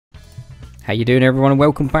How you doing, everyone, and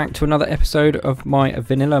welcome back to another episode of my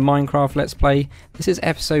vanilla Minecraft Let's Play. This is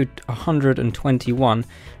episode 121,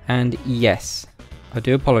 and yes, I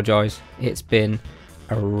do apologise, it's been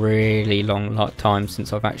a really long time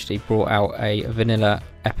since I've actually brought out a vanilla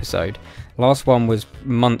episode. Last one was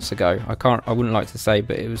months ago. I wouldn't like to say,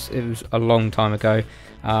 but it was a long time ago.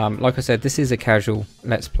 Like I said, this is a casual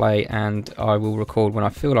Let's Play, and I will record when I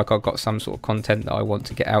feel like I've got some sort of content that I want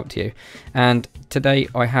to get out to you. And today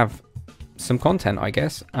I have some content, I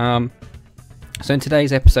guess. So in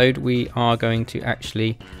today's episode we are going to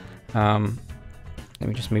actually let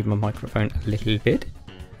me just move my microphone a little bit.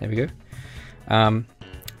 There we go.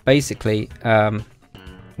 Basically,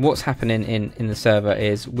 what's happening in the server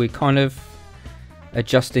is we're kind of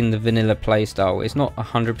adjusting the vanilla playstyle. It's not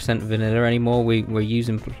 100% vanilla anymore. We're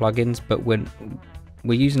using plugins, but we're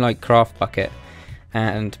using like Craft Bucket,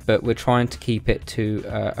 but we're trying to keep it to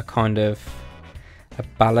a kind of a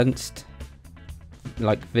balanced,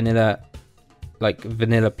 like vanilla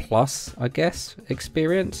plus, I guess,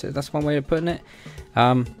 experience. That's one way of putting it.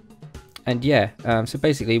 And yeah, so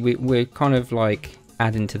basically we're kind of like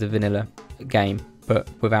adding to the vanilla game, but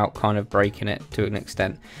without kind of breaking it to an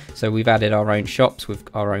extent. So we've added our own shops with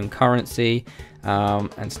our own currency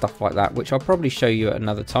and stuff like that, which I'll probably show you at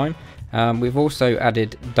another time. We've also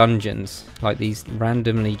added dungeons, like these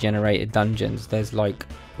randomly generated dungeons. There's like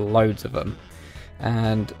loads of them,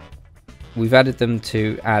 and we've added them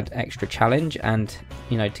to add extra challenge and,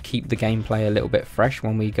 you know, to keep the gameplay a little bit fresh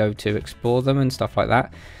when we go to explore them and stuff like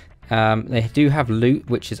that. They do have loot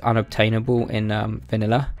which is unobtainable in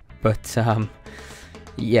vanilla, but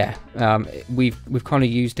yeah, we've kind of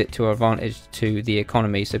used it to our advantage to the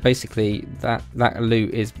economy. So basically that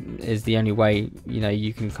loot is the only way, you know,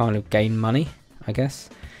 you can kind of gain money, I guess,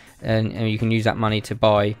 and you can use that money to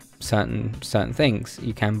buy certain things.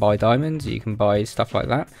 You can buy diamonds, you can buy stuff like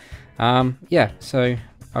that. Yeah, so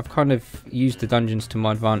I've kind of used the dungeons to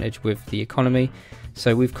my advantage with the economy.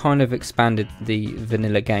 So we've kind of expanded the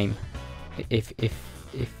vanilla game, if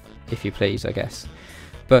you please, I guess.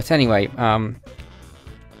 But anyway,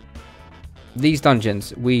 these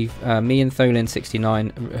dungeons, me and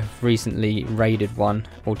Tholin69 have recently raided one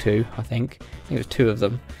or two, I think it was two of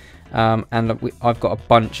them. And I've got a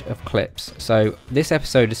bunch of clips, so this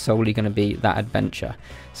episode is solely going to be that adventure.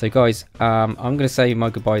 So guys, I'm going to say my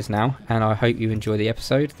goodbyes now, and I hope you enjoy the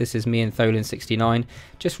episode. This is me and Tholin69.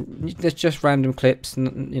 There's just random clips,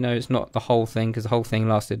 you know, it's not the whole thing, because the whole thing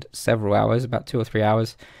lasted several hours, about 2 or 3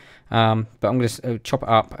 hours. But I'm going to chop it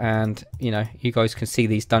up, and you know, you guys can see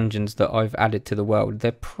these dungeons that I've added to the world.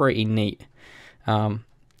 They're pretty neat.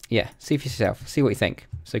 Yeah, see for yourself, see what you think.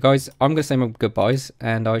 So guys, I'm going to say my goodbyes,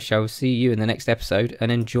 and I shall see you in the next episode, and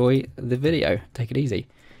enjoy the video. Take it easy.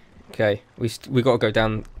 Okay, we got to go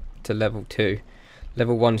down to level 2.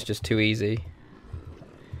 Level 1's just too easy.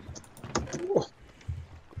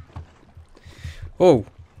 Oh,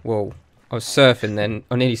 whoa. I was surfing then.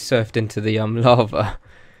 I nearly surfed into the lava.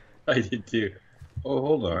 I did too. Oh,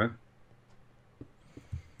 hold on.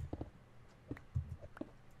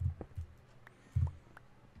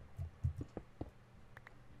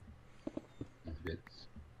 Bits.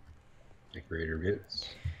 Decorator bits.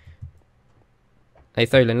 Hey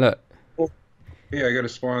Tholin, look. Oh. Hey, I got a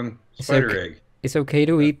spawn spider egg. It's okay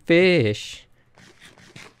to eat fish.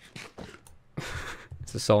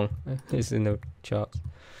 It's a song. It's in the charts.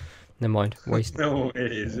 Never mind. Wasted. No,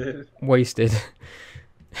 it isn't. Wasted.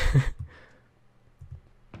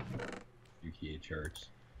 UKA charts.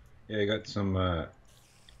 Yeah, I got some.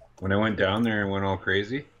 When I went down there and went all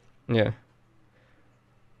crazy. Yeah.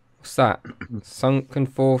 What's that? Sunken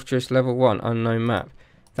Fortress level 1 unknown map.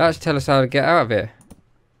 That should tell us how to get out of here.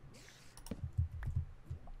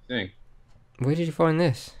 Think. Where did you find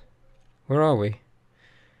this? Where are we?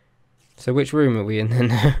 So which room are we in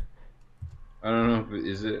then? I don't know.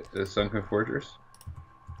 Is it a sunken fortress?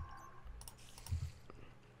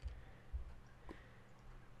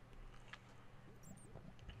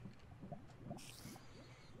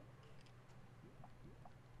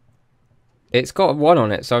 It's got 1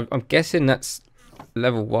 on it, so I'm guessing that's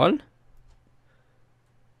level 1.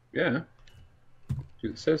 Yeah.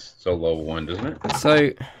 It says it's a level 1, doesn't it?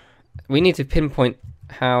 So we need to pinpoint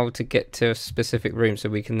how to get to a specific room so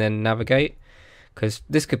we can then navigate, because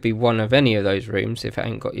this could be one of any of those rooms if it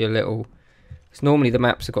ain't got your little. Because normally the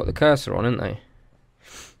maps have got the cursor on, haven't they?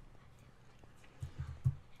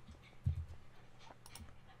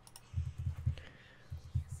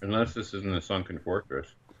 Unless this isn't a sunken fortress.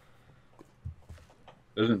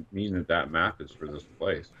 Doesn't mean that that map is for this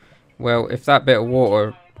place. Well, if that bit of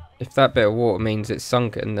water means it's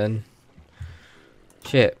sunken, then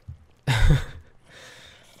shit.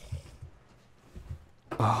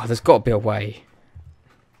 Oh, there's got to be a way.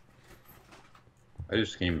 I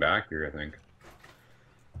just came back here, I think.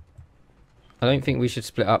 I don't think we should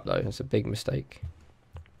split up though. It's a big mistake.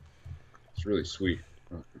 It's really sweet.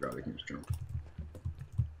 Oh, I forgot the game's jump.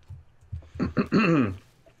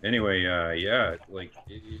 Anyway, yeah, like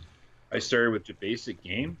I started with the basic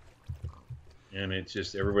game, and it's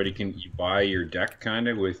just everybody you buy your deck kind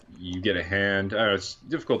of with, you get a hand. It's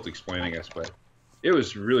difficult to explain, I guess, but it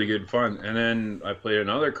was really good fun. And then I played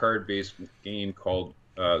another card-based game called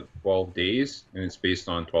 12 Days, and it's based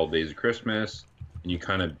on 12 Days of Christmas, and you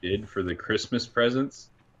kind of bid for the Christmas presents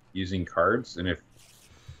using cards, and if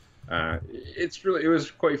it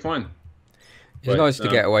was quite fun. It's nice to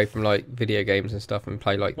get away from like video games and stuff and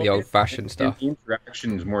play like the old-fashioned stuff. The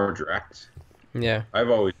interaction is more direct. Yeah. I've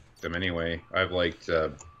always liked them anyway. I've liked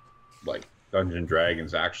like Dungeons and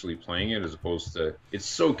Dragons actually playing it as opposed to, it's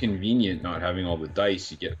so convenient not having all the dice.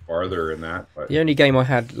 You get farther in that. But the only game I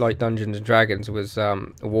had like Dungeons and Dragons was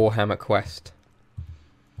Warhammer Quest.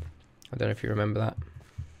 I don't know if you remember that.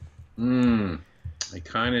 I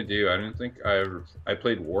kind of do. I don't think I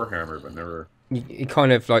played Warhammer, but never. You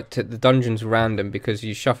kind of like the dungeon's random because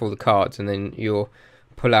you shuffle the cards and then you'll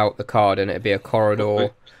pull out the card and it'd be a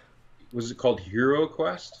corridor. Was it called Hero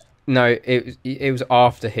Quest? No, it was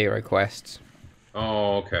after Hero Quest.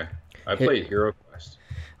 Oh, okay. I played Hero Quest.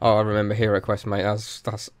 Oh, I remember Hero Quest, mate. I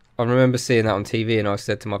remember seeing that on TV and I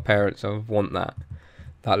said to my parents, I want that.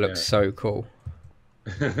 That looks so cool.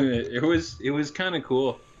 It was kind of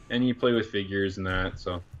cool, and you play with figures and that.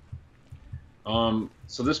 So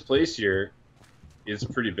this place here is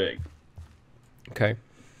pretty big. Okay.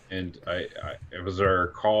 And it was our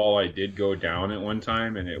call. I did go down at one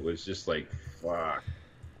time, and it was just like, fuck.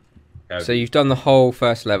 So you've done the whole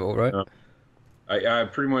first level, right?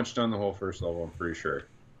 I've pretty much done the whole first level, I'm pretty sure.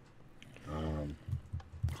 I can't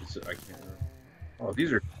remember. Oh,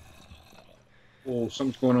 these are... Oh,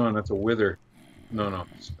 something's going on. That's a wither. No.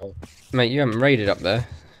 Mate, you haven't raided up there.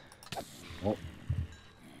 Oh.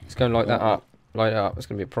 Let's go and light that up. Light it up. It's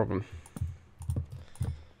going to be a problem.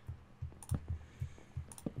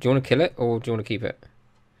 Do you want to kill it, or do you want to keep it?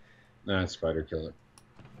 Nah, spider kill it.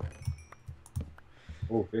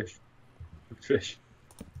 Oh, fish. Fish.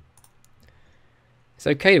 It's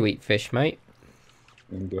okay to eat fish, mate.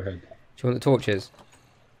 Go ahead. Do you want the torches?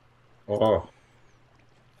 Oh.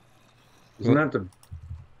 Isn't that the...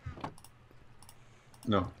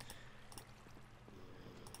 No.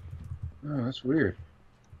 Oh, that's weird.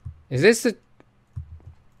 Is this the...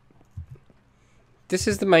 This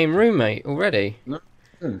is the main room, mate, already? No,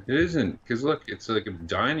 it isn't. Because look, it's like a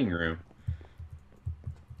dining room.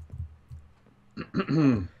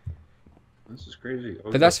 This is crazy.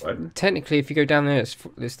 Oh, but that's technically, if you go down there,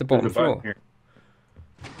 it's the bottom floor.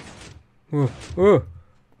 Whoa.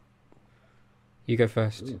 You go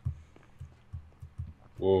first.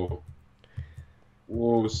 Ooh.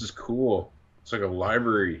 Whoa, this is cool. It's like a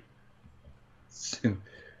library.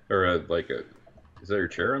 Or is there a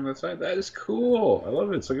chair on that side? That is cool. I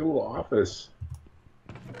love it. It's like a little office.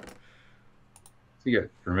 So you got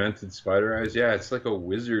fermented spider eyes. Yeah, it's like a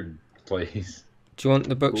wizard place. Do you want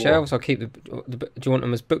the bookshelves? Cool. I'll keep the... Do you want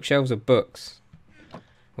them as bookshelves or books?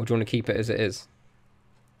 Or do you want to keep it as it is?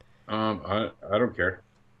 I don't care.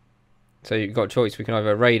 So you've got a choice. We can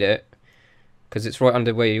either raid it, because it's right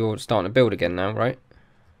under where you're starting to build again now, right?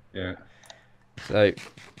 Yeah. So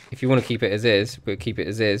if you want to keep it as is, we'll keep it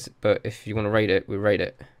as is. But if you want to raid it, we'll raid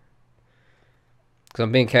it. Because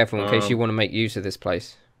I'm being careful in case you want to make use of this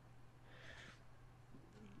place.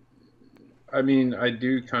 I mean, I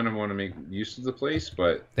do kind of want to make use of the place,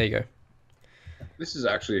 but... There you go. This is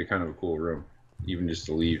actually a kind of a cool room, even just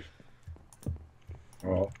to leave.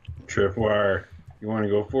 Oh, tripwire. You want to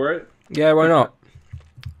go for it? Yeah, why not?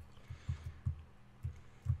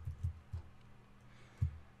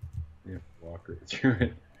 Yeah, walk right through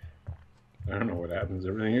it. I don't know what happens.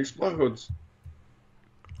 Everything explodes.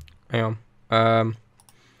 Hang on.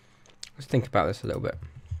 Let's think about this a little bit.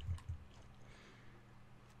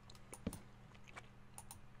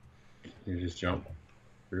 You just jump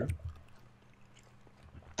through.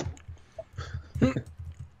 It's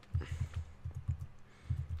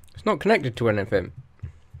not connected to anything.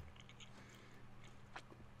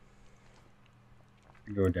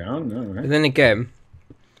 You go down? No, right? But then again,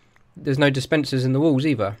 there's no dispensers in the walls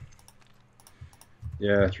either.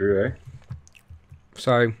 Yeah, true, eh?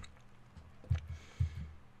 So,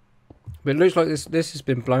 but it looks like this has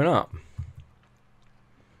been blown up.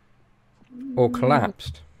 Or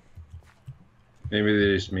collapsed. Maybe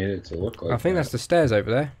they just made it to look like I think that's the stairs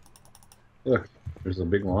over there. Look, there's a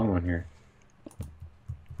big long one here.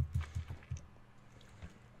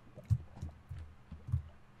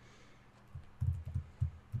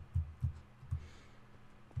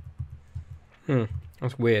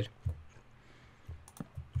 That's weird.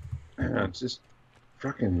 Yeah, it's just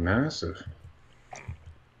fucking massive.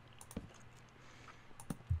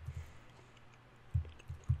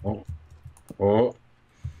 Oh. Oh.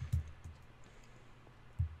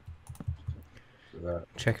 That.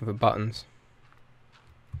 Checking for buttons.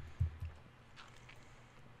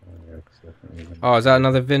 Oh, is that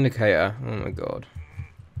another Vindicator? Oh my god.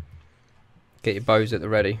 Get your bows at the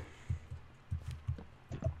ready.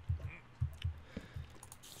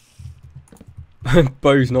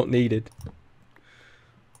 Bows not needed.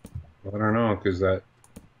 I don't know, because that...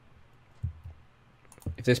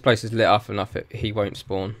 If this place is lit up enough, he won't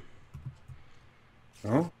spawn.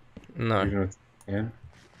 Oh? No. Yeah.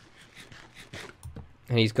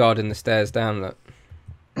 And he's guarding the stairs down, look.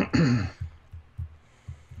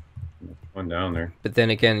 One down there. But then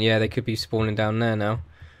again, yeah, they could be spawning down there now.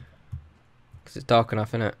 Because it's dark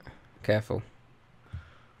enough, innit? Careful.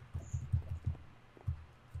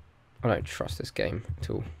 I don't trust this game at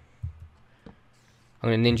all. I'm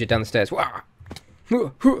going to ninja down the stairs. Wah!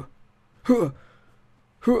 Oh,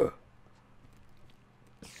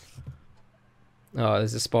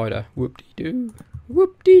 there's a spider. Whoop-de-doo.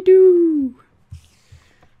 Whoop-de-doo.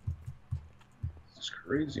 It's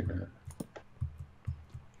crazy, man.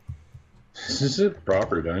 This is a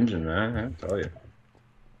proper dungeon, man. I have to tell you.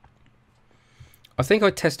 I think I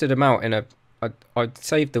tested them out in a... I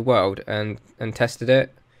saved the world and tested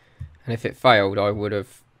it. And if it failed, I would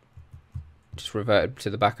have just reverted to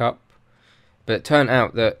the backup. But it turned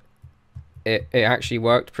out that it actually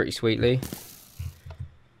worked pretty sweetly.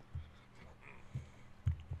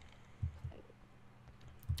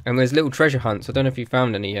 And there's little treasure hunts. I don't know if you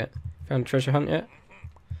found any yet. Found a treasure hunt yet?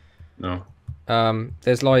 No.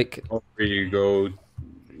 There's like... Oh, where you go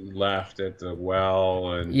left at the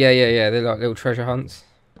well and... Yeah. They're like little treasure hunts.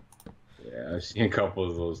 Yeah, I've seen a couple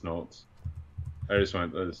of those notes. I just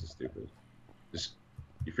went, oh, this is stupid. Just,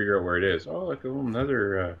 you figure out where it is. Oh, like a little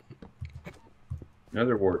nether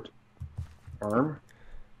wart farm.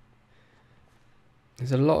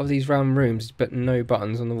 There's a lot of these round rooms, but no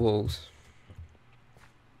buttons on the walls.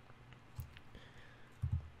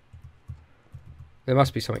 There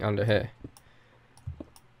must be something under here.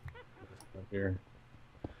 Up here.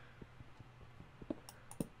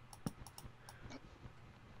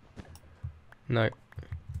 No.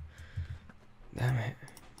 Damn it.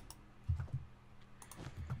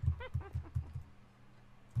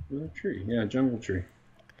 A tree. Yeah, jungle tree.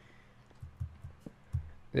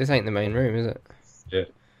 This ain't the main room, is it? Yeah.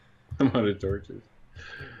 I'm out of torches.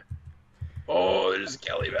 Oh, there's a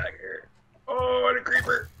Kelly back here. Oh, and a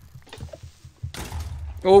creeper.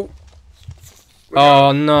 Oh!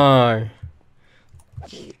 Oh no!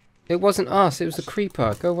 It wasn't us, it was the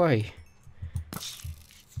creeper. Go away.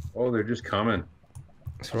 Oh, they're just coming.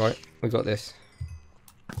 That's right, we got this.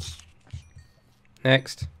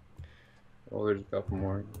 Next. Oh, there's a couple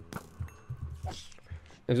more. It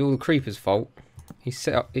was all the creeper's fault. He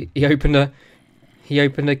set up. He opened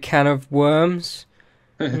a can of worms.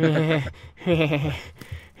 Basically,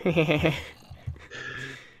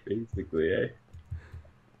 eh?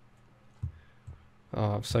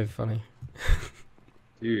 Oh, I'm so funny.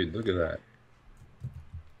 Dude, look at that.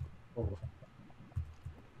 Oh.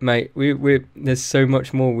 Mate, there's so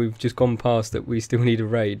much more we've just gone past that we still need a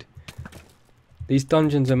raid. These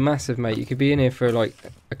dungeons are massive, mate. You could be in here for like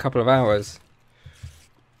a couple of hours.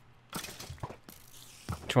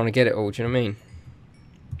 Trying to get it all, do you know what I mean?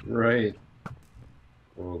 Right.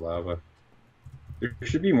 Oh, lava. There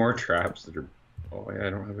should be more traps that are... Oh, yeah, I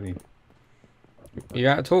don't have any... You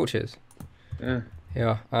out of torches? Yeah.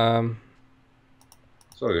 Yeah,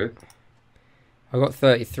 It's all good. I got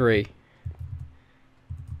 33.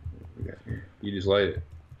 What we got here? You just light it.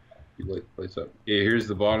 You light the place up. Yeah, here's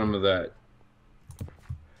the bottom of that.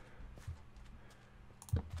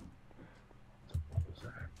 What was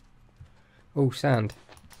that? Oh, sand.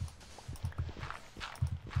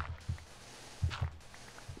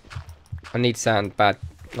 I need sand bad,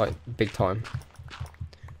 like big time.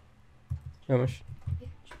 How much?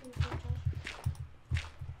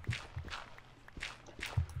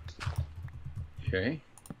 Okay.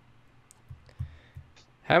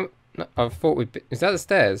 How? No, I thought we'd. Is that the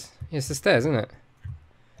stairs? Yeah, it's the stairs, isn't it?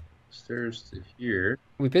 Stairs to here.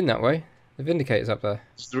 We've been that way. The Vindicator's up there.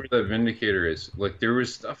 This is where the Vindicator is. Like, there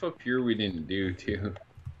was stuff up here we didn't do, too.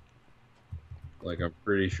 Like, I'm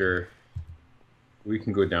pretty sure we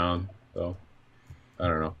can go down, though. I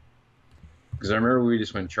don't know. Because I remember we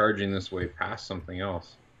just went charging this way past something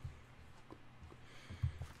else.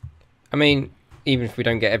 I mean, even if we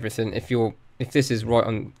don't get everything, if this is right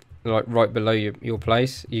on like right below your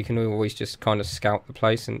place, you can always just kind of scout the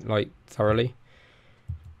place and like thoroughly.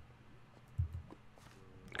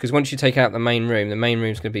 Because once you take out the main room's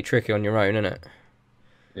going to be tricky on your own, isn't it?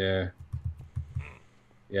 Yeah.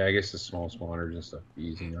 Yeah, I guess the small spawners and stuff be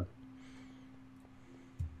easy enough.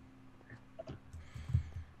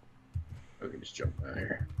 I can just jump down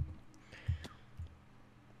here.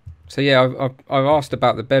 So yeah, I've asked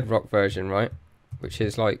about the Bedrock version, right? Which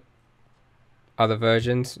is like other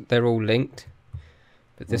versions. They're all linked,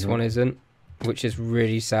 but this one isn't, which is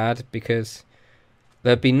really sad because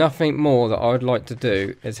there'd be nothing more that I'd like to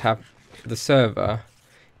do is have the server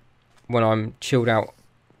when I'm chilled out,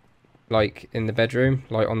 like in the bedroom,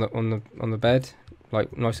 like on the bed,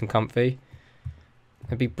 like nice and comfy.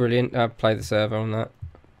 It'd be brilliant. I'd play the server on that,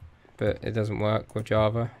 but it doesn't work with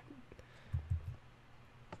Java.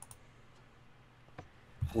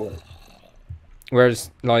 What? Whereas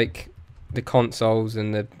like the consoles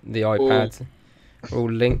and the iPads are all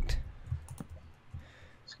linked.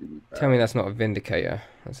 Tell me that's not a Vindicator.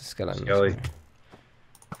 That's a skeleton. Skelly.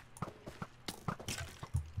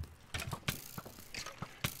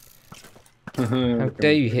 How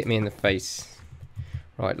dare you hit me in the face?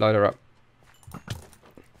 Right, load her up.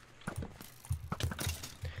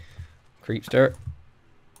 Creepster.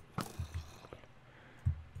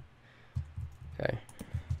 Okay.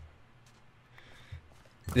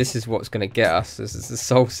 This is what's going to get us. This is the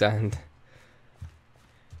soul sand.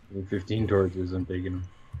 15 torches, I'm taking them.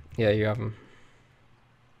 Yeah, you have them.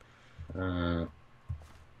 Uh,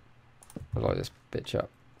 I light this bitch up.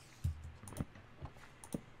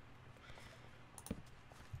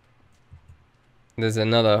 There's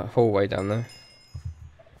another hallway down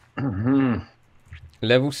there.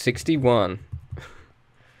 Level 61.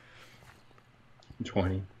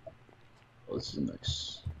 20. Oh, this is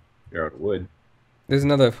nice. You're out of wood. There's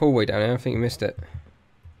another hallway down there. I think you missed it.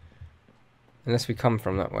 Unless we come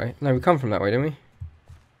from that way. No, we come from that way, don't we?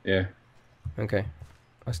 Yeah. Okay.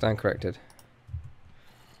 I stand corrected.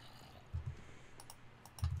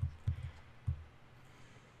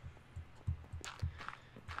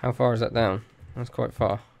 How far is that down? That's quite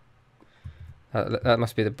far. That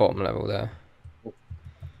must be the bottom level there.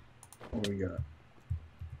 What do we got?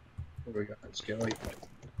 What do we got? Skelly.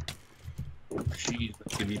 Oh, jeez,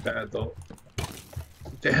 that's gonna be bad though.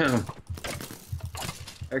 Damn.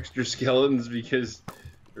 Extra skeletons because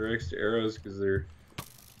they're extra arrows because they're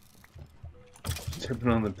stepping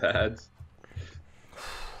on the pads.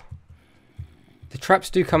 The traps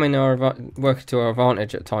do come in work to our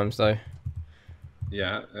advantage at times, though.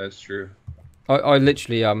 Yeah, that's true. I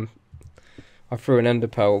literally I threw an ender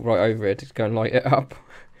pearl right over it to go and light it up.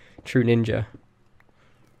 True ninja.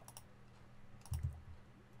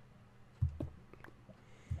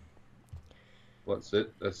 What's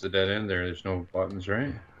it? That's the dead end there. There's no buttons,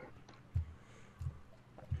 right?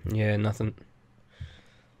 Yeah, nothing.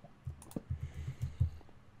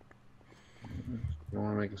 You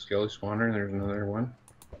want to make a skelly spawner? There's another one.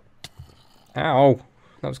 Ow!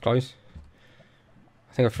 That was close.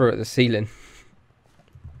 I think I threw it at the ceiling.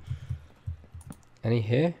 Any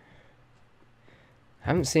here? I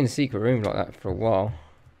haven't seen a secret room like that for a while.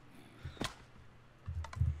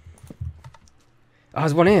 Oh,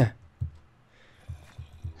 there's one here.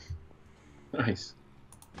 Nice.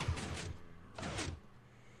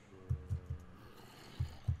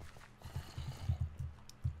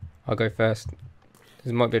 I'll go first.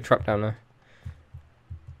 There might be a trap down there.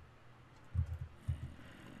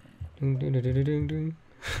 Ding, ding, ding, ding, ding, ding.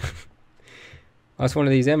 That's one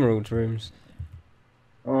of these emerald rooms.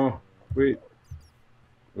 Oh, wait.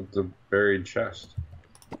 With the buried chest.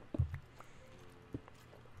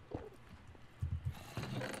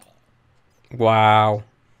 Wow.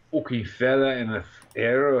 Okay, feather and a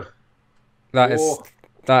arrow. That is Oh,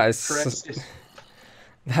 that is precious.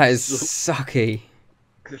 that is sucky.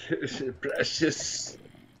 Precious.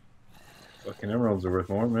 Fucking emeralds are worth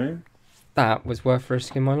more, man. That was worth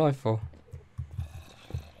risking my life for.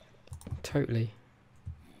 Totally.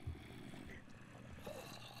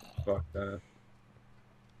 Fuck that.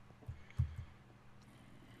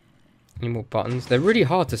 Any more buttons? They're really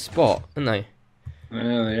hard to spot, aren't they?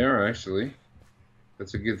 Yeah, they are actually.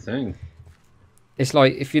 That's a good thing. It's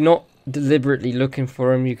like if you're not deliberately looking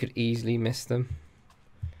for them, you could easily miss them.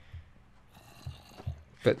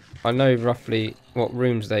 But I know roughly what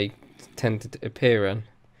rooms they tend to appear in.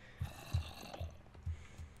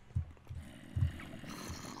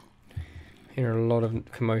 Hear a lot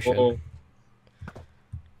of commotion. Uh-oh.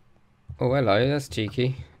 Oh, hello, that's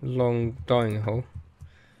cheeky. Long dying hole.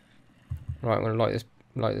 Right, I'm gonna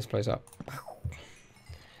light this place up.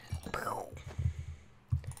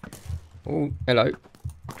 Oh, hello.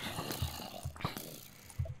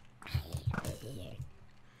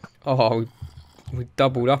 Oh, we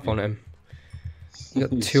doubled up on him. You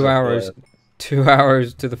got He's 2 so arrows. fast. 2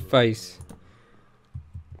 arrows to the face.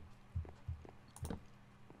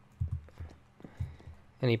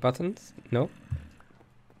 Any buttons? No.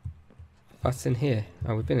 What's in here?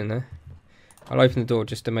 Oh, we've been in there. I'll open the door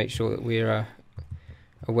just to make sure that we're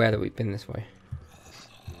aware that we've been this way.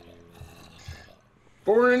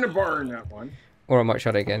 Born in the barn, that one. Or I might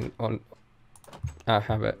shut it again on our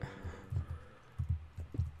habit.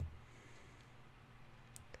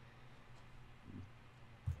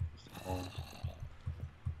 I'm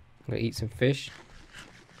gonna eat some fish.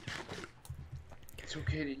 It's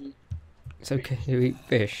okay to eat. It's okay to eat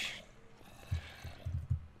fish.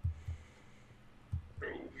 Oh,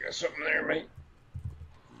 you got something there, mate.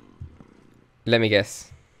 Let me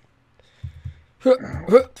guess.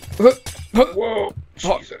 Whoa,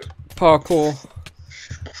 Jesus. Parkour.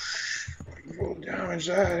 Fucking roll damage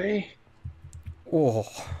that, eh? Oh,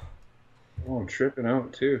 Oh, I'm tripping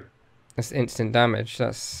out too. that's instant damage.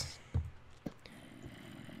 That's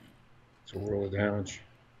It's a roll of damage.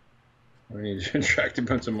 I need to attract a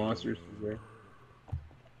bunch of monsters today.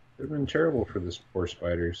 They've been terrible for this poor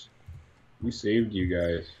spiders. We saved you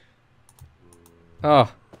guys.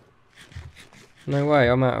 oh. No way.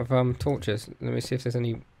 I'm out of torches. Let me see if there's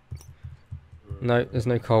any. No, there's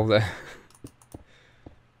no coal there.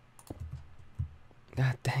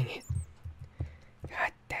 God dang it.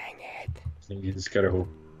 God dang it. You just gotta hope.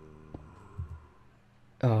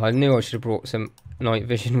 Oh, I knew I should have brought some night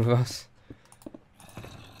vision with us.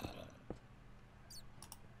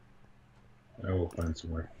 I will find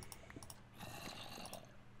somewhere.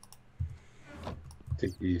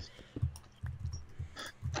 Take these.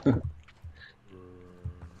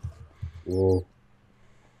 Whoa.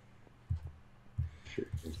 Shit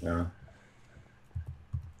goes down.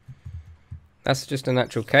 That's just a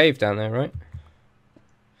natural cave down there, right?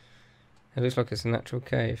 It looks like it's a natural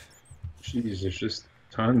cave. Jeez, there's just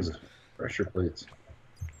tons of pressure plates.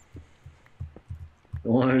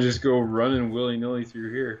 Don't want to just go running willy-nilly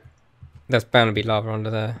through here. That's bound to be lava under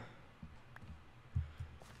there.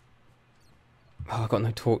 Oh, I've got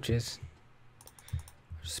no torches.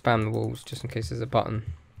 Just spam the walls just in case there's a button.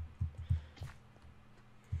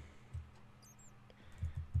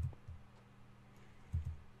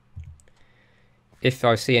 If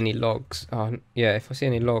I see any logs, yeah, if I see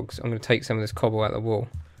any logs, I'm going to take some of this cobble out of the wall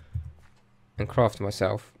and craft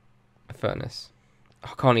myself a furnace. I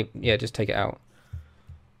can't even, yeah, just take it out.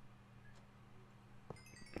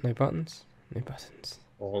 No buttons? No buttons.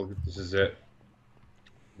 Oh, this is it.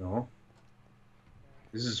 No?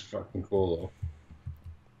 This is fucking cool,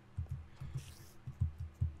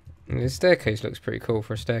 though. The staircase looks pretty cool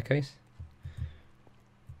for a staircase.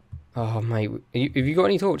 Oh, mate, have you got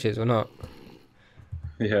any torches or not?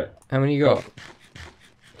 Yeah. How many you got?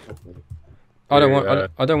 I don't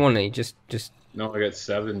want. I don't want any. Just. No, I got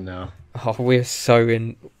 7 now. Oh, we're so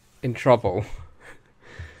in trouble.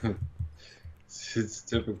 It's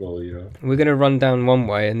typical, you know. We're gonna run down one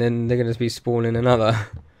way, and then they're gonna be spawning another.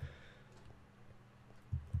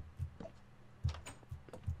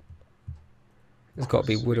 There's got to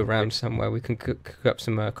be wood around somewhere. We can cook up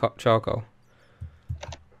some charcoal.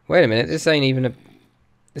 Wait a minute. This ain't even a.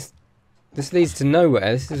 This leads to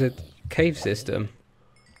nowhere. This is a cave system.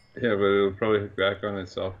 Yeah, but it'll probably hook back on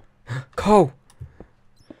itself. Coal!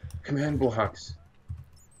 Command blocks.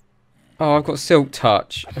 Oh, I've got silk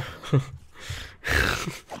touch.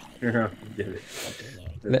 Yeah, get it.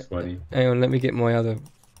 That's funny. Hang on, let me get my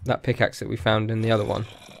that pickaxe that we found in the other one.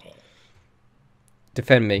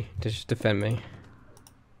 Defend me. Just defend me.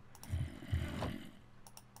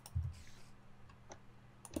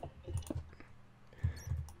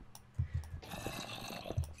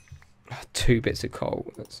 Oh, 2 bits of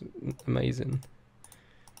coal. That's amazing.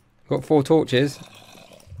 Got 4 torches.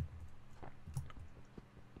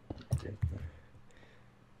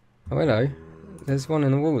 Oh, hello. There's one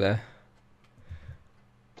in the wall there.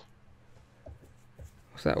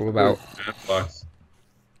 What's that all about? Command blocks.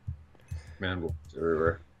 Command blocks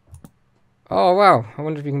everywhere. Oh, wow. I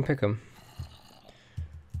wonder if you can pick them.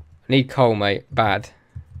 I need coal, mate. Bad.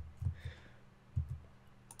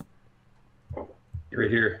 Oh, right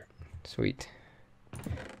here. Sweet.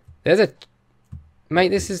 There's a... Mate,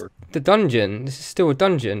 this is the dungeon. This is still a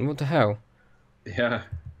dungeon. What the hell? Yeah.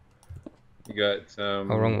 You got Oh,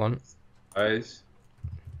 wrong one. Eyes.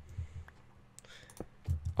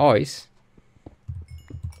 Ice?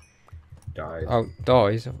 Dies. Oh,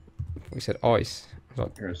 dies. We said ice.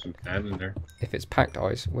 Like, There's some pan in there. if it's packed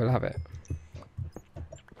ice, we'll have it.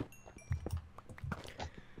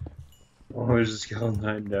 Oh, there's a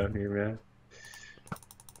skeleton down here, man.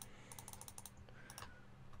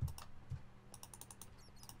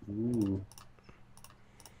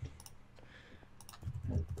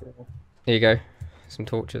 Here you go. Some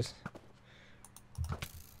torches.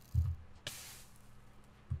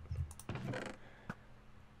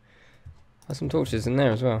 There's some torches in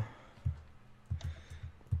there as well.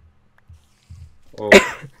 Oh.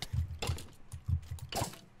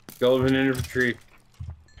 Skeleton infantry.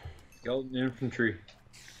 Skeleton infantry.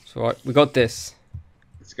 So right, we got this.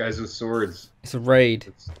 It's guys with swords. It's a raid.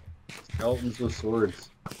 It's skeletons with swords.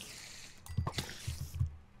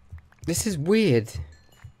 This is weird.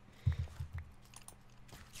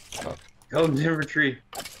 Skeleton infantry.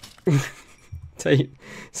 Take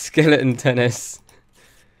skeleton tennis.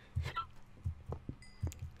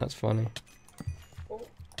 That's funny.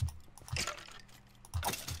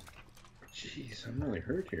 Jeez, I'm really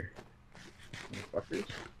hurt here. Motherfuckers.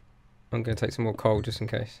 I'm gonna take some more coal just in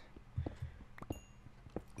case.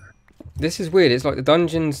 This is weird. It's like the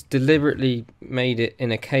dungeons deliberately made it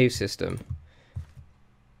in a cave system.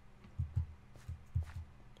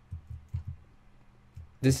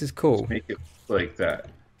 This is cool. Just make it like that.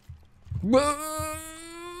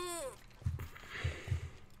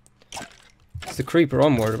 It's the creeper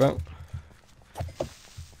I'm worried about.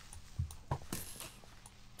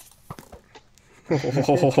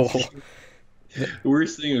 The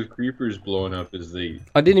worst thing with creepers blowing up is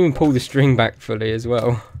I didn't even pull the string back fully as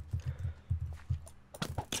well.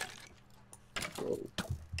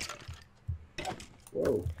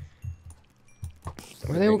 Whoa.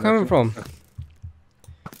 Where are they all coming from?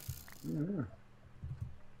 Yeah.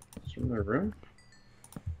 It's from their room?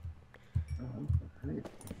 Oh,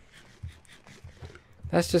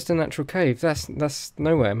 That's just a natural cave. That's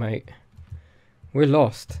nowhere, mate. We're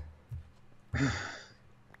lost.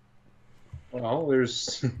 Well,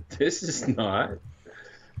 there's... This is not...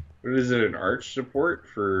 What is it, an arch support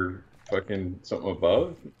for fucking something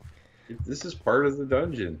above? This is part of the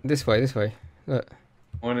dungeon. This way, this way. Look.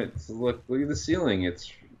 When it's... Look at the ceiling.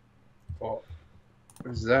 It's... Oh,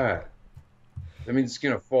 what is that? That means it's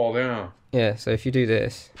gonna fall down. Yeah, so if you do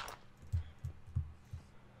this...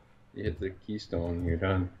 You hit the keystone, you're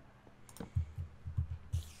done.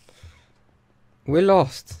 We're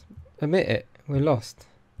lost. Admit it. We're lost.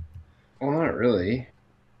 Well, not really.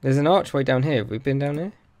 There's an archway down here. Have we been down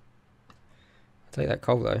here? I'll take that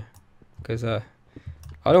coal though. Because I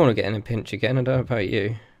don't want to get in a pinch again. I don't know about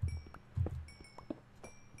you.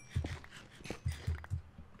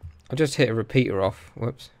 I just hit a repeater off.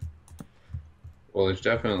 Whoops. Well, there's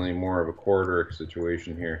definitely more of a corridor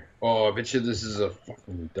situation here. Oh, I bet you this is a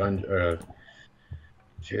fucking dungeon,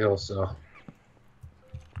 jail cell.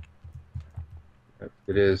 Yep,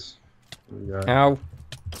 it is. Ow.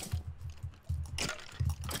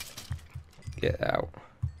 Get out.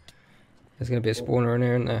 There's going to be a spawner in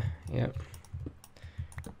there, isn't there? Yep.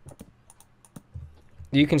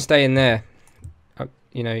 You can stay in there.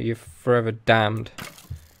 You know, you're forever damned.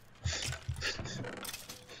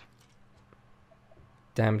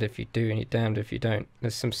 Damned if you do and you're damned if you don't.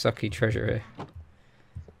 There's some sucky treasure here.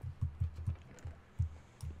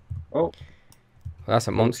 Oh. Well, that's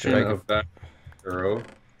a monster egg. Of that arrow.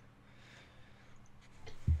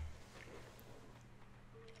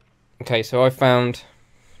 Okay, so I found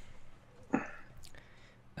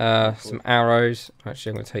some arrows. Actually,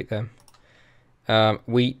 I'm going to take them.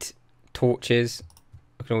 Wheat, torches.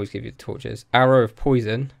 I can always give you the torches. Arrow of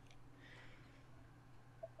poison.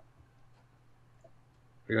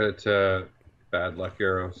 We got bad luck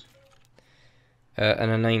arrows.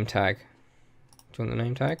 And a name tag. Do you want the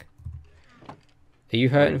name tag? Are you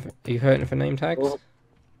hurting for name tags? Oh.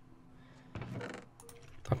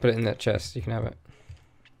 I'll put it in that chest. You can have it.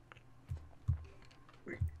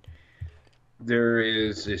 There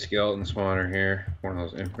is a skeleton spawner here. One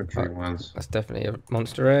of those infantry ones. That's definitely a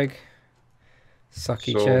monster egg.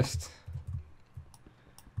 Sucky So- chest.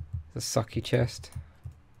 The sucky chest.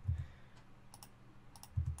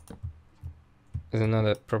 There's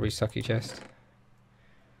another probably sucky chest.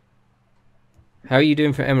 How are you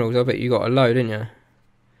doing for emeralds? I bet you got a load, didn't you?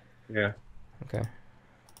 Yeah. Okay.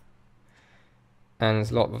 And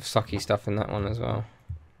there's a lot of sucky stuff in that one as well.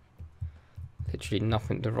 Literally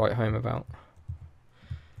nothing to write home about.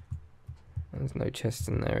 There's no chest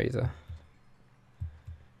in there either.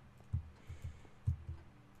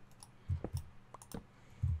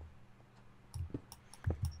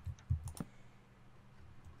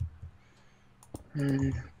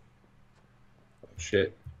 Oh,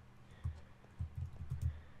 shit.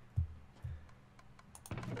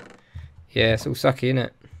 Yeah, it's all sucky, isn't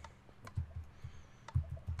it?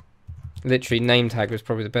 Literally, name tag was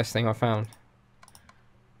probably the best thing I found.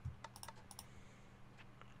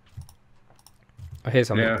 I hear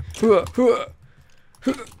something. Yeah. Hua, hua.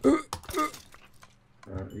 You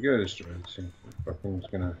gotta destroy this thing. Fucking's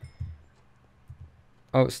gonna.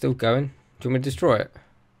 Oh, it's still going. Do you want me to destroy it?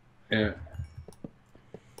 Yeah.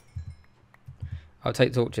 I'll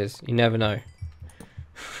take torches. You never know.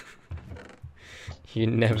 You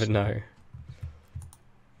never know.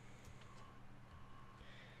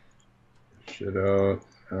 Shit out.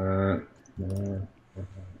 That.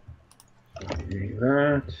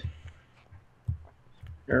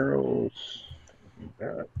 Arrows.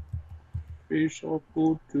 That. Fish are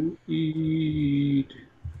good to eat.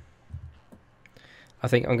 I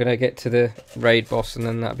think I'm going to get to the raid boss and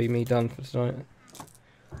then that'll be me done for tonight.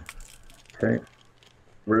 Okay.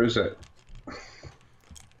 Where is it?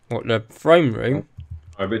 What, the throne room?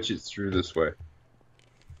 I bet you it's through this way.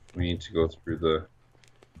 We need to go through the...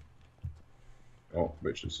 Oh, I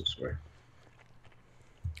bet you it's this way.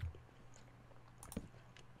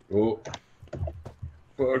 Oh.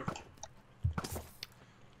 Fuck.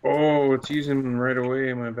 Oh, it's using right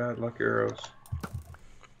away my bad luck arrows.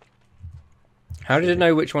 How did it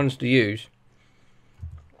know which ones to use?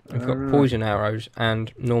 You've got poison arrows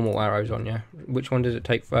and normal arrows on you. Which one does it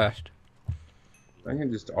take first? I think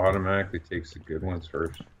it just automatically takes the good ones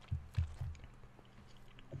first.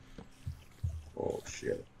 Oh,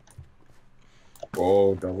 shit.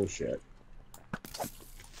 Oh, double shit.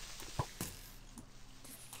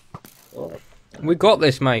 Oh. We got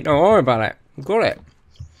this, mate. Don't worry about it. We got it.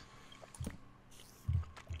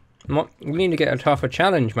 We need to get a tougher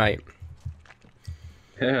challenge, mate.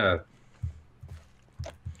 Yeah.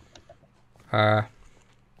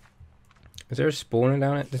 Is there a spawner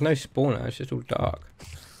down it? There's no spawner. It's just all dark.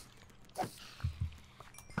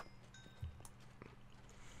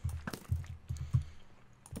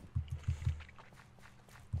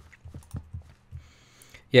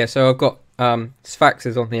 Yeah, so I've got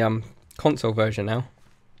Sphaxes on the console version now.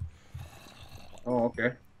 Oh,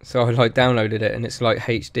 okay. So I like downloaded it and it's like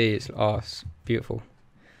HD. It's beautiful.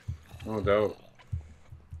 No doubt.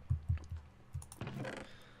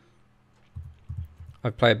 I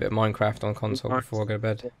play a bit of Minecraft on console before I go to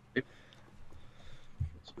bed.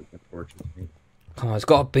 Come on, it's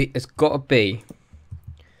got to be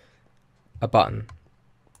a button.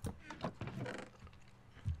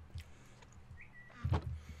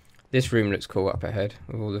 This room looks cool up ahead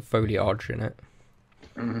with all the foliage in it.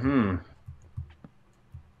 Mm-hmm.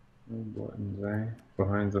 No buttons, eh?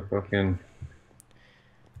 Behind the fucking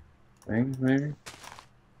thing, maybe?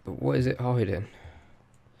 But what is it hiding?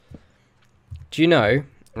 Do you know,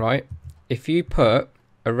 right, if you put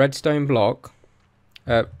a redstone block,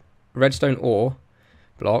 redstone ore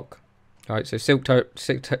block, right, so silk touch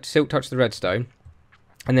the redstone,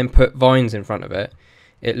 and then put vines in front of it,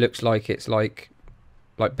 it looks like it's like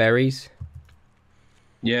berries.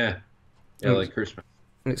 Yeah. Yeah, like Christmas.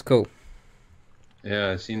 It's cool.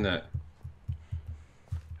 Yeah, I've seen that.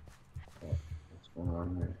 Oh, what's going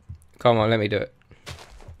on there? Come on, let me do it.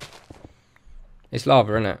 It's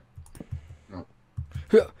lava, isn't it? No.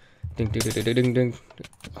 Ding, ding, ding, ding, ding, ding.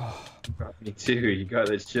 Oh. Me too. You got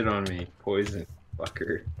that shit on me. Poison.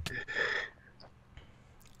 Fucker.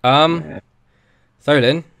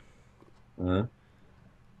 Tholin? Huh?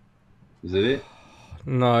 Is it?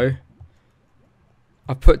 No.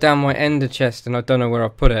 I put down my ender chest and I don't know where I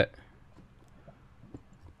put it.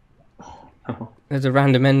 Oh. There's a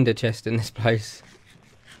random ender chest in this place.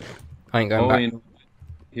 I ain't going back. You know,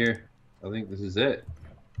 here. I think this is it.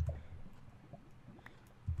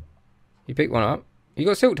 You picked one up? You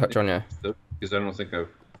got silk touch on you? Because I don't think I've...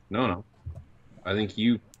 No. I think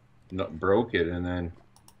you broke it and then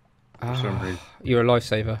for some reason you're a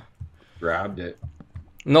lifesaver. Grabbed it.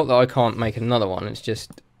 Not that I can't make another one, it's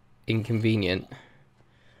just inconvenient.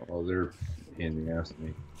 Oh, they're in the ass to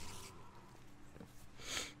me.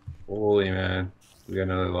 Holy man. We got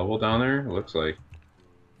another level down there? It looks like.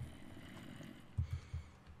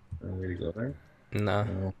 No way to go there?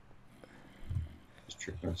 No. Just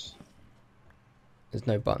tricking us. There's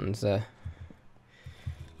no buttons there.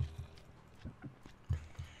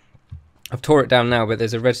 I've tore it down now, but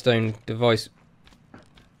there's a redstone device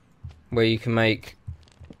where you can make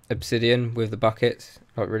obsidian with the buckets,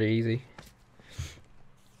 like really easy.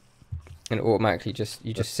 And it automatically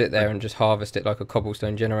you just sit there and just harvest it like a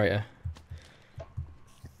cobblestone generator.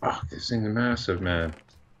 Oh, this thing's massive, man.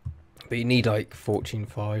 But you need like fortune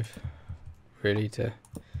 5, really, to...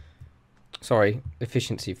 Sorry,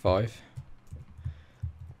 efficiency 5.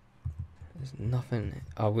 There's nothing...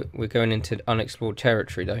 Oh, we're going into unexplored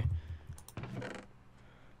territory, though.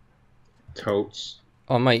 Totes.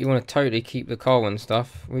 Oh, mate, you want to totally keep the coal and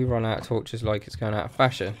stuff. We run out of torches like it's going out of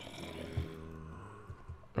fashion.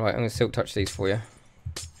 Right, I'm going to silk touch these for you.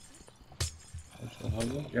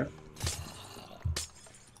 Yeah.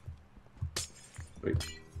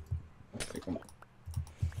 Wait. Okay, come on.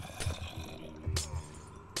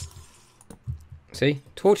 See?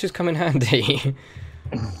 Torches come in handy.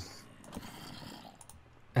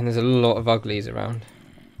 And there's a lot of uglies around.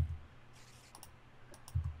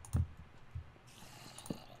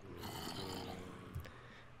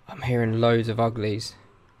 I'm hearing loads of uglies.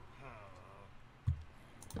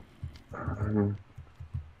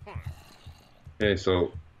 Okay,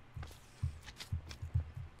 so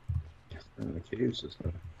in the caves is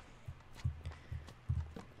not...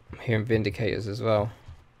 I'm hearing vindicators as well.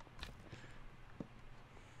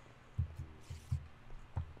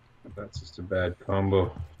 That's just a bad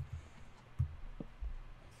combo.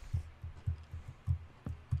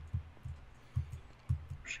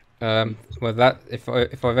 Well, that if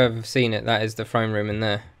I've ever seen it, that is the throne room in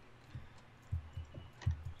there.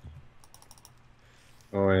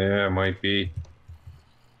 Oh yeah, it might be.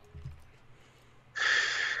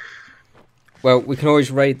 Well, we can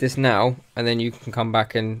always raid this now, and then you can come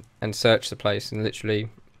back and search the place and literally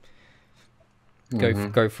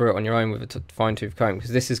go through it on your own with a fine-tooth comb,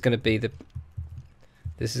 because this is going to be the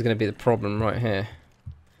problem right here.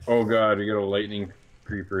 Oh god, we got a lightning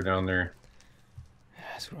creeper down there.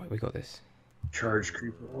 That's right, we got this. Charge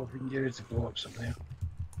creeper. Oh, if we can get it to blow up something.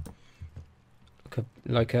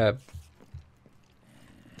 Like a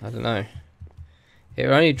I don't know. It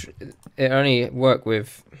only work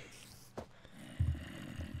with.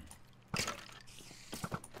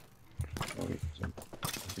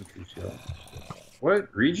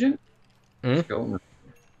 What region? Hmm? Does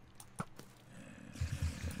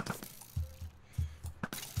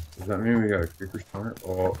that mean we got a creeper spawner?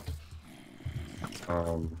 Oh.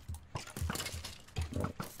 No.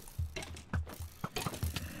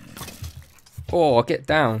 Oh, get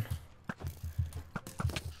down.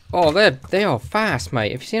 Oh, they are fast,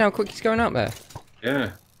 mate. Have you seen how quick he's going up there?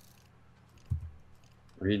 Yeah.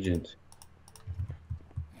 Regent.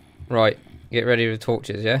 Right, get ready with the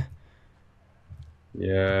torches, yeah?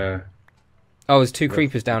 Yeah. Oh, there's two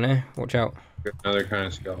creepers down here. Watch out. Got another kind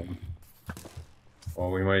of skeleton.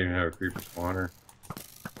 Well, we might even have a creeper spawner.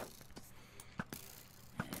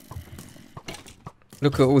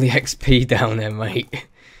 Look at all the XP down there, mate.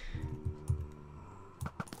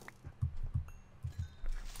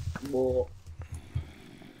 Whoa.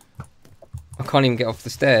 I can't even get off the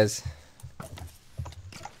stairs.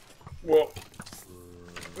 Whoa.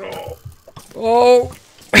 No. Oh!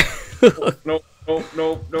 No, no,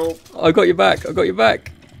 no, no. I got you back. I got you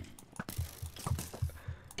back.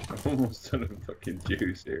 I'm almost out of fucking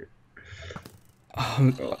juice here.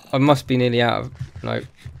 I must be nearly out of... No.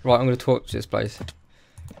 Right, I'm going to torch this place.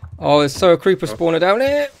 Oh, there's so a creeper spawner down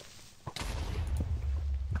here.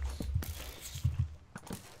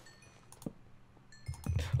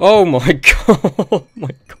 Oh my god. Oh my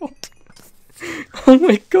god. Oh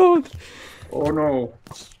my god. Oh no.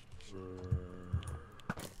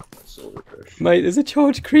 Silverfish. Mate, there's a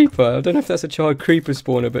charged creeper. I don't know if that's a charged creeper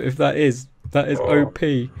spawner, but if that is OP.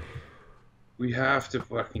 We have to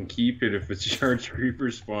fucking keep it if it's a charged creeper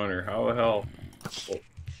spawner. How the hell? Oh.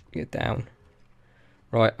 Get down.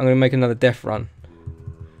 Right, I'm going to make another death run.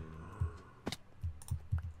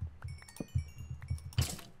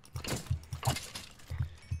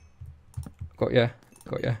 Got ya.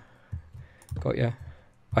 Got ya. Got ya.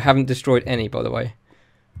 I haven't destroyed any, by the way.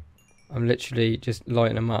 I'm literally just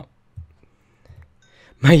lighting them up.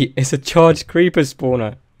 Mate, it's a charged creeper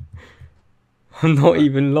spawner. I'm not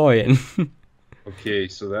even lying. Okay,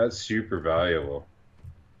 so that's super valuable.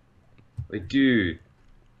 Like, dude,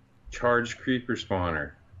 charged creeper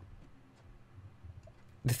spawner.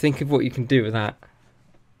 Think of what you can do with that.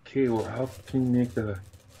 Okay, well, how can you make the...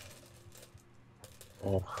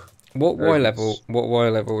 Oh. What Y level? What Y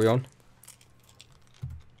level are we on?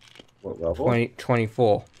 What level?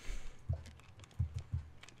 24.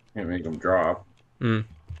 Can't make them drop. Hmm.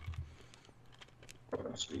 What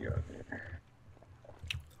else we got there?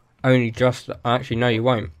 Only just... Actually, no, you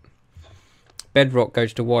won't. Bedrock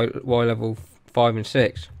goes to Y level 5 and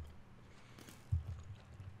 6.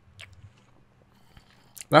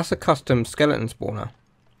 That's a custom skeleton spawner.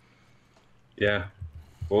 Yeah.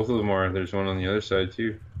 Both of them are. There's one on the other side,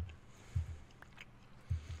 too.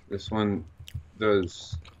 This one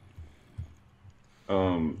does...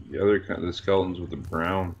 the other kind of the skeletons with the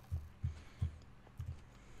brown.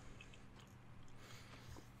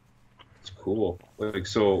 It's cool. Like,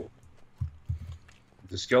 so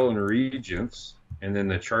the skeleton regents and then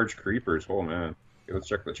the charged creepers. Oh man. Okay, let's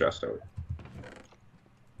check the chest out.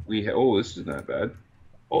 Oh, this is not bad.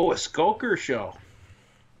 Oh, a skulker shell.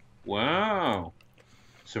 Wow.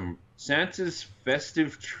 Some Santa's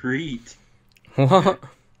festive treat. What?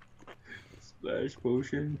 Splash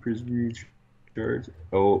potion, prisoners charge.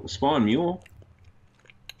 Oh, spawn mule.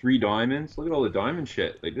 3 diamonds. Look at all the diamond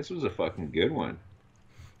shit. Like, this was a fucking good one.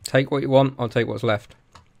 Take what you want. I'll take what's left.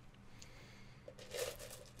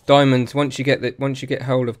 Diamonds. Once you get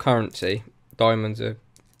hold of currency, diamonds are.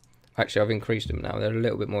 Actually, I've increased them now. They're a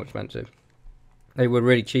little bit more expensive. They were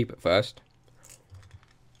really cheap at first,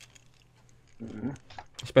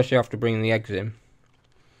 especially after bringing the eggs in.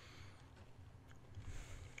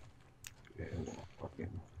 Yeah,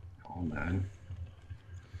 fucking, oh man.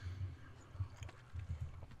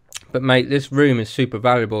 But mate, this room is super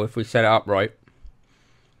valuable if we set it up right.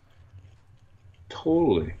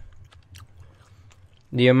 Totally.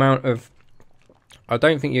 The amount of... I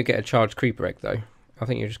don't think you get a charged creeper egg though. I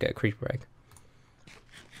think you just get a creeper egg.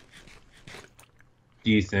 Do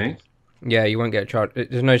you think? Yeah, you won't get a charge.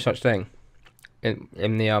 There's no such thing in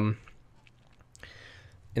the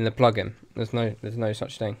plugin. There's no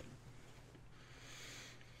such thing.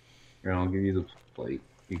 Here, I'll give you the plate.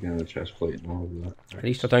 You can have the chest plate and all of that. At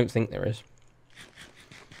least I don't think there is.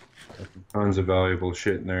 Tons of valuable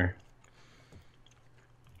shit in there.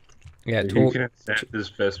 Yeah, you can accept this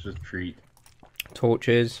festive treat.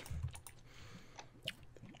 Torches.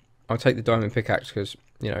 I'll take the diamond pickaxe because,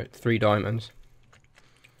 you know, 3 diamonds.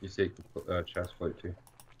 You take the chest plate too.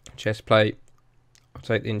 Chest plate. I'll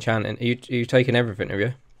take the enchanting. Are you taking everything, have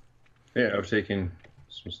you? Yeah, I've taken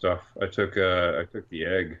some stuff. I took the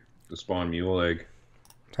egg, the spawn mule egg.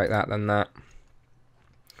 Take that, then that.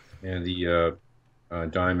 And the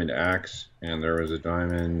diamond axe, and there was a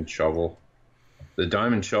diamond shovel. The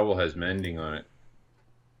diamond shovel has mending on it.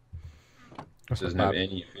 It doesn't have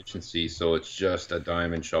any efficiency, so it's just a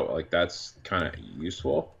diamond shovel. Like, that's kind of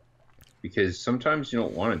useful. Because sometimes you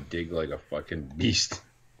don't want to dig like a fucking beast.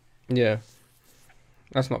 Yeah.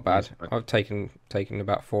 That's not bad. I've taken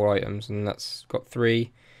about 4 items, and that's got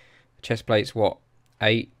 3. Chest plate's what?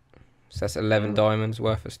 8? So that's 11 diamonds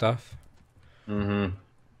worth of stuff. Mm-hmm.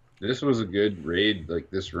 This was a good raid,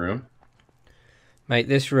 like this room. Mate,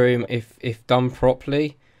 this room, if done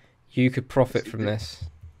properly, you could profit from this.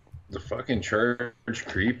 The fucking charge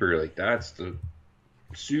creeper, like, that's the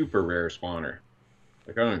super rare spawner.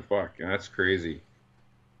 Like, I don't fuck, that's crazy.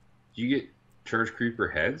 Do you get charge creeper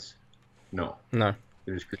heads? No. No.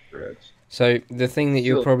 They're just creeper heads. So the thing that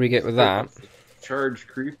you'll probably get with that, charge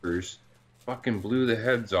creepers fucking blew the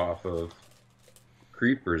heads off of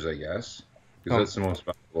creepers, I guess, because that's the most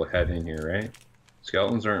valuable head in here, right?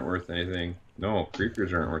 Skeletons aren't worth anything. No,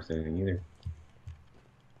 creepers aren't worth anything either.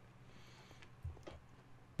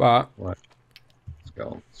 But what?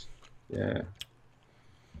 Skeletons. Yeah.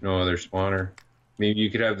 No other spawner. Maybe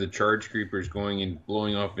you could have the charge creepers going and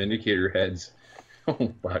blowing off indicator heads.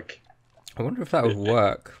 Oh fuck. I wonder if that would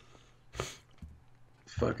work.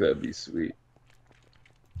 Fuck, that'd be sweet.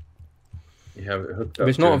 You have it hooked up.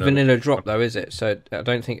 It's not a vanilla drop though, is it? So I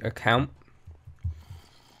don't think it'll count.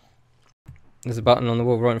 There's a button on the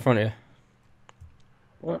wall right in front of you.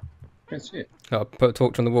 What? I can't see it. I'll put a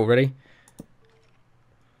torch on the wall, ready?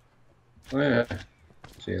 Oh yeah.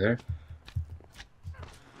 See you there.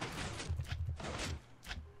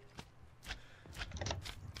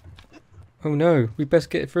 Oh no, we best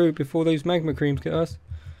get through before those magma creams get us.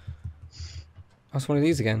 That's one of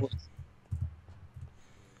these again.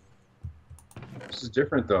 This is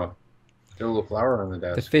different though. Got a little flower on the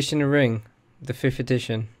desk. The Fish in the Ring, the 5th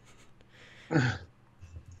edition.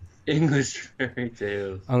 English fairy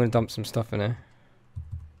tales. I'm gonna dump some stuff in there.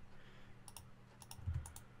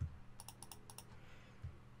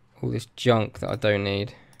 All this junk that I don't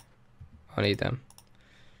need. I need them.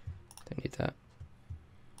 Don't need that.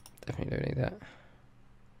 Definitely don't need that.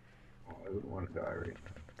 Oh, I wouldn't want to die right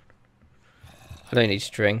now. I don't need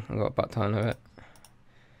string. I've got a butt ton of it.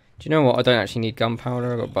 Do you know what? I don't actually need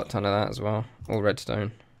gunpowder. I've got a butt ton of that as well. Or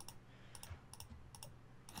redstone.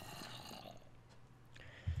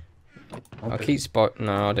 I'll keep spot.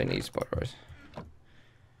 No, I don't need spot rose.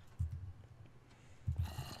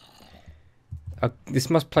 This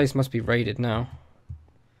place must be raided now.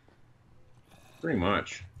 Pretty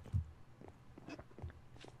much.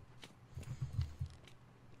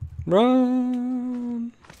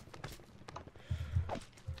 Run! I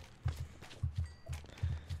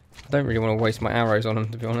don't really want to waste my arrows on them,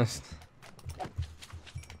 to be honest.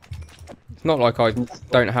 It's not like I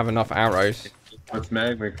don't have enough arrows. What's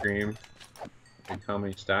magma cream? And how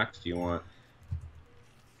many stacks do you want?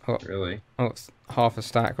 Really? Oh, it's half a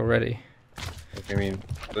stack already. Like, I mean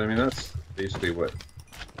that's basically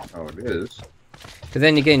how it is. But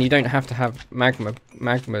then again, you don't have to have magma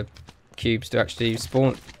cubes to actually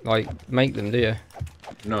spawn, like, make them, do you?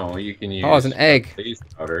 No, you can use. Oh, it's an egg. Blaze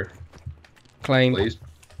powder. Claim. Blaze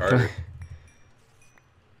powder.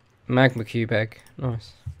 Magma cube egg.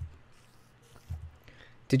 Nice.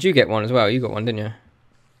 Did you get one as well? You got one, didn't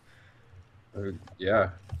you?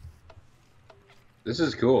 Yeah. This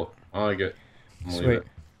is cool. I like it. Sweet.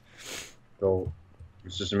 So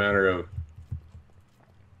it's just a matter of.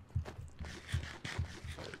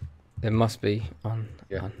 There must be on.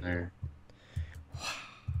 Yeah, there.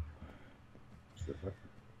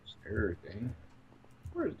 Stairs, eh?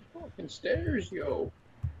 Where's the fucking stairs, yo?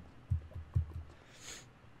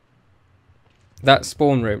 That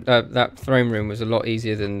spawn room, that throne room was a lot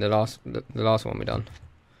easier than the last one we done.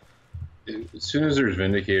 As soon as there's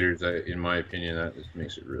Vindicators, in my opinion, that just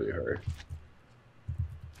makes it really hard.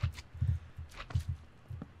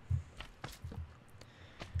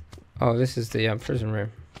 Oh, this is the prison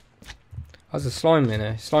room. Oh, there's a slime in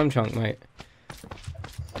there. Slime chunk, mate.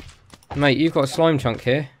 Mate, you've got a slime chunk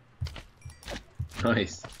here.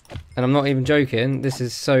 Nice. And I'm not even joking. This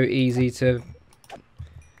is so easy to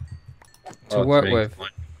work with.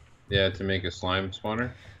 Yeah, to make a slime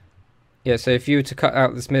spawner. Yeah, so if you were to cut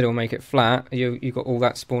out this middle, make it flat, you got all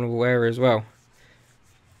that spawnable area as well.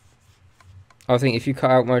 I think if you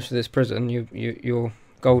cut out most of this prison, you're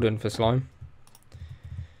golden for slime.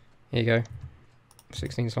 Here you go.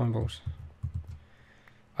 16 slime balls.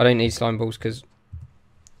 I don't need slime balls because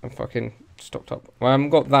I'm fucking stocked up. Well, I haven't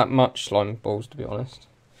got that much slime balls, to be honest.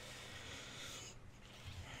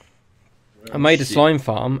 I made a slime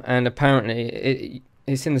farm, and apparently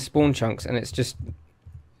it's in the spawn chunks, and it's just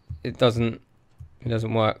it doesn't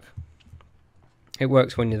work. It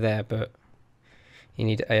works when you're there, but you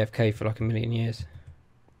need AFK for like a million years.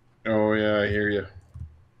 Oh yeah, I hear you.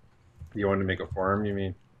 You want to make a farm, you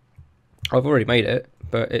mean? I've already made it,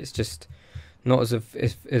 but it's just not as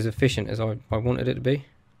efficient as I wanted it to be.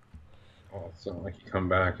 Oh, it's not like you come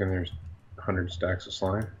back and there's 100 stacks of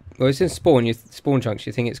slime. Well, it's in spawn chunks.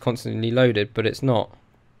 You think it's constantly loaded, but it's not.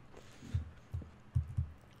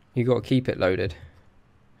 You got to keep it loaded.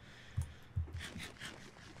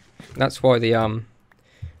 That's why the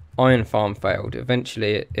iron farm failed.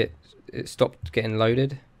 Eventually, it stopped getting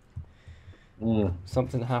loaded.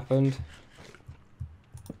 Something happened,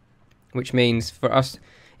 which means for us,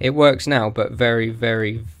 it works now, but very,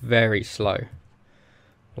 very, very slow.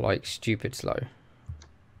 Like stupid slow.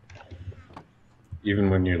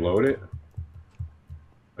 Even when you load it,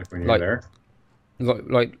 like when you're there.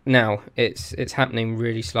 Like now, it's happening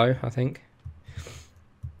really slow, I think.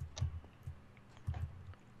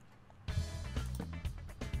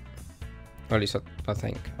 Or at least I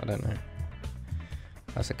think. I don't know.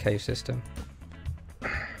 That's a cave system.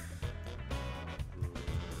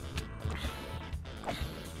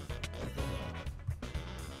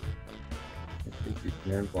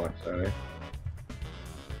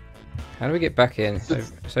 How do we get back in?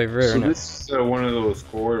 It's over here, isn't it? This is one of those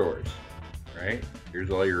corridors, right? Here's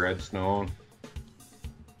all your redstone.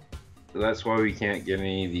 So that's why we can't get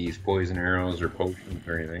any of these poison arrows or potions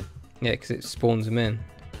or anything. Yeah, because it spawns them in.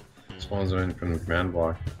 It spawns them in from the command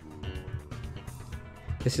block.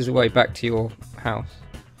 This is the way back to your house.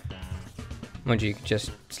 Mind you could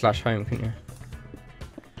just slash home, couldn't you?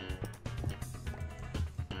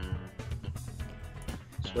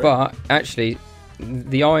 Sweet. But actually,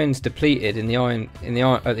 the iron's depleted at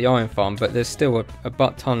the iron farm, but there's still a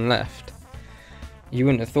butt ton left. You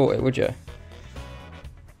wouldn't have thought it, would you?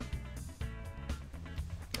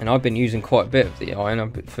 And I've been using quite a bit of the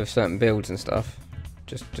iron for certain builds and stuff,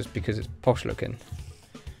 just because it's posh looking.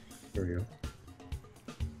 There we go.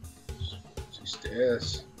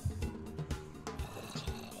 Stairs.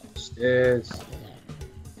 Stairs.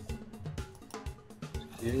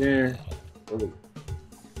 Here. Oh.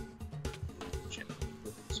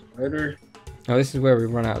 Spider. Oh, this is where we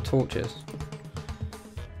run out of torches.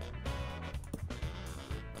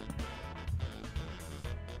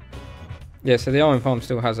 Yeah, so the iron farm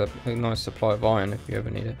still has a nice supply of iron if you ever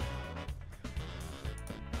need it.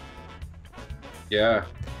 Yeah.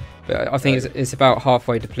 But I think it's about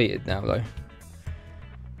halfway depleted now, though.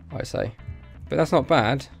 I say. But that's not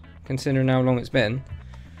bad, considering how long it's been.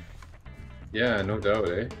 Yeah, no doubt,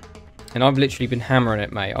 eh? And I've literally been hammering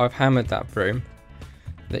it, mate. I've hammered that broom,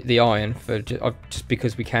 the iron, for just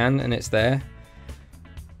because we can, and it's there.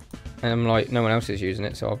 And I'm like, no one else is using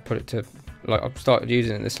it, so I'll put it to... Like, I've started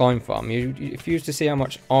using it in the slime farm. If you used to see how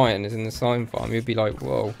much iron is in the slime farm, you'd be like,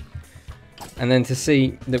 whoa. And then to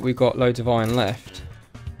see that we've got loads of iron left,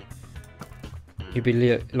 you'd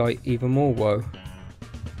be like, even more whoa.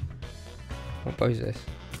 What bow is this?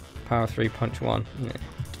 Power 3 punch 1. Yeah.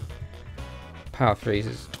 Power 3s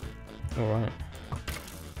is alright.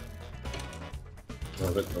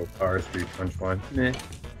 Love it, no power 3 punch 1. Nah.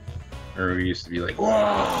 Or we used to be like,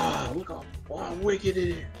 whoa, look how wicked it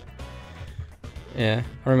is. Yeah,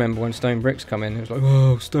 I remember when stone bricks come in, it was like,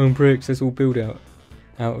 oh, stone bricks, let's all build out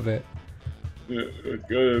of it. Yeah, it's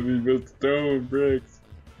gotta be built stone bricks.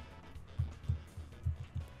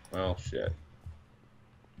 Well, shit.